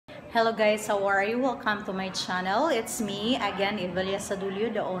Hello guys, how are you? Welcome to my channel. It's me again, Evelia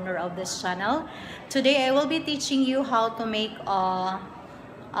Sadullo, the owner of this channel. Today I will be teaching you how to make a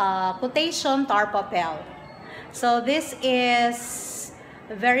quotation tarpapel. So this is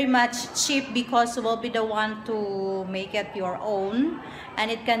very much cheap because you will be the one to make it your own, and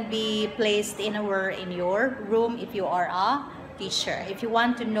it can be placed anywhere in your room if you are a teacher. If you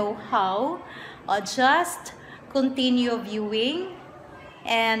want to know how, just continue viewing.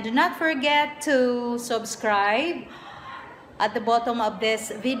 And do not forget to subscribe at the bottom of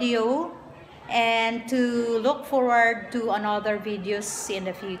this video and to look forward to another videos in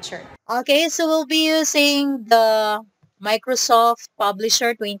the future. Okay, so we'll be using the Microsoft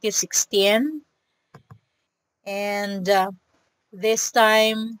Publisher 2016. And this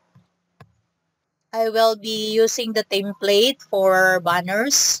time, I will be using the template for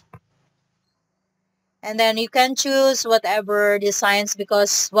banners. And then you can choose whatever designs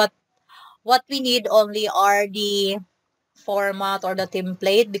because what we need only are the format or the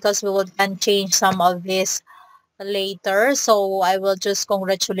template because can change some of this later. So I will just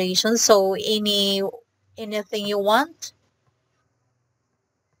congratulations. So anything you want.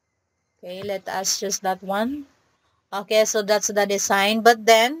 Okay, let us choose that one. Okay, so that's the design. But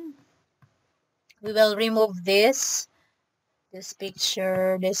then we will remove this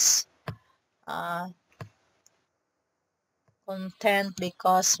picture, this uh, content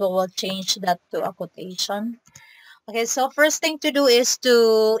because we will change that to a quotation. Okay, so first thing to do is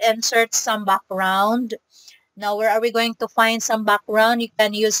to insert some background. Now, where are we going to find some background? You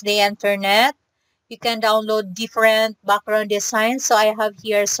can use the internet. You can download different background designs. So I have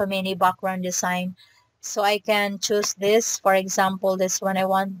here so many background design. So I can choose this. For example, this one I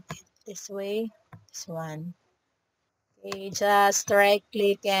want it this way. This one. Okay, just right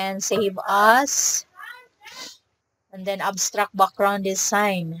click and save as. And then abstract background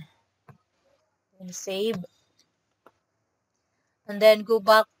design. And save. And then go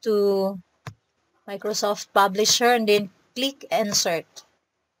back to Microsoft Publisher and then click insert.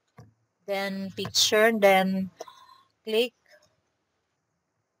 Then picture, then click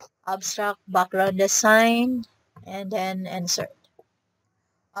abstract background design and then insert.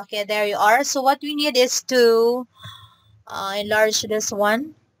 Okay, there you are. So what we need is to enlarge this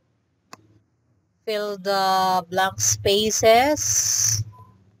one. Fill the blank spaces.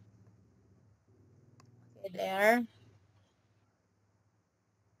 Okay, there.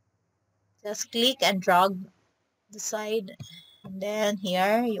 Just click and drag the side. And then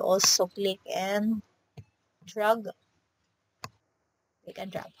here, you also click and drag. Click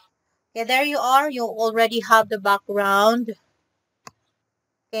and drag. Okay, there you are. You already have the background.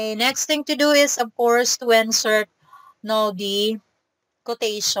 Okay, next thing to do is, of course, to insert now the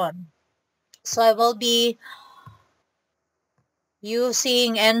quotation. So I will be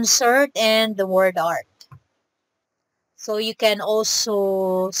using insert and the word art. So you can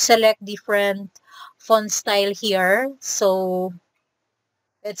also select different font style here. So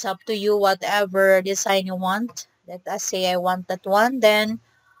it's up to you whatever design you want. Let us say I want that one. Then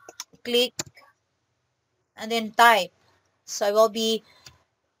click and then type. So I will be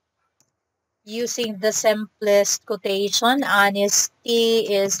using the simplest quotation. Honesty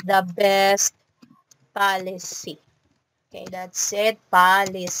is the best policy. Okay, that's it.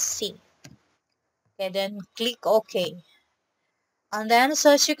 Policy. Okay, then click OK. And then,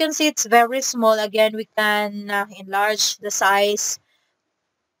 so as you can see, it's very small. Again, we can enlarge the size.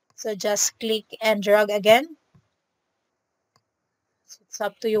 So just click and drag again. So it's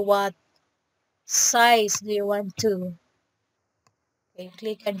up to you what size do you want to. Okay,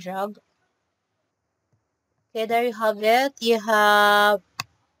 click and drag. Okay, there you have it. You have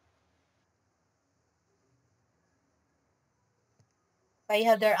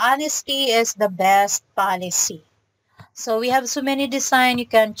their honesty is the best policy. So we have so many design you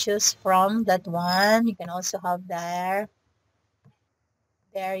can choose from that one. You can also have there.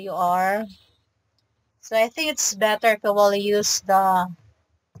 There you are. So I think it's better if we will use the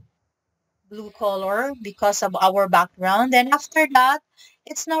blue color because of our background. Then after that,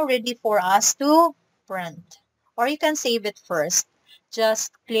 it's now ready for us to print. Or you can save it first.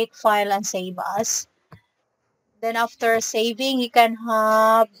 Just click file and save as. Then after saving, you can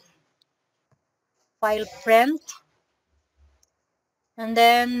have file print. And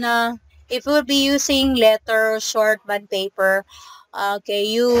then if we'll be using letter, short band paper, okay,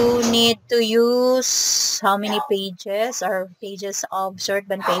 you need to use how many pages or pages of short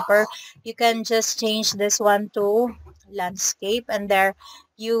band paper. You can just change this one to landscape and there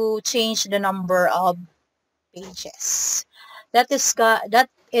you change the number of pages. That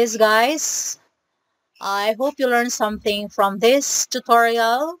is guys. I hope you learned something from this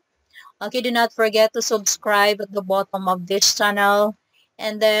tutorial. Okay, do not forget to subscribe at the bottom of this channel.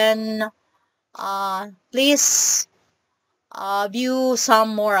 And then, please view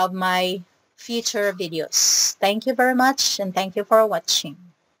some more of my future videos. Thank you very much and thank you for watching.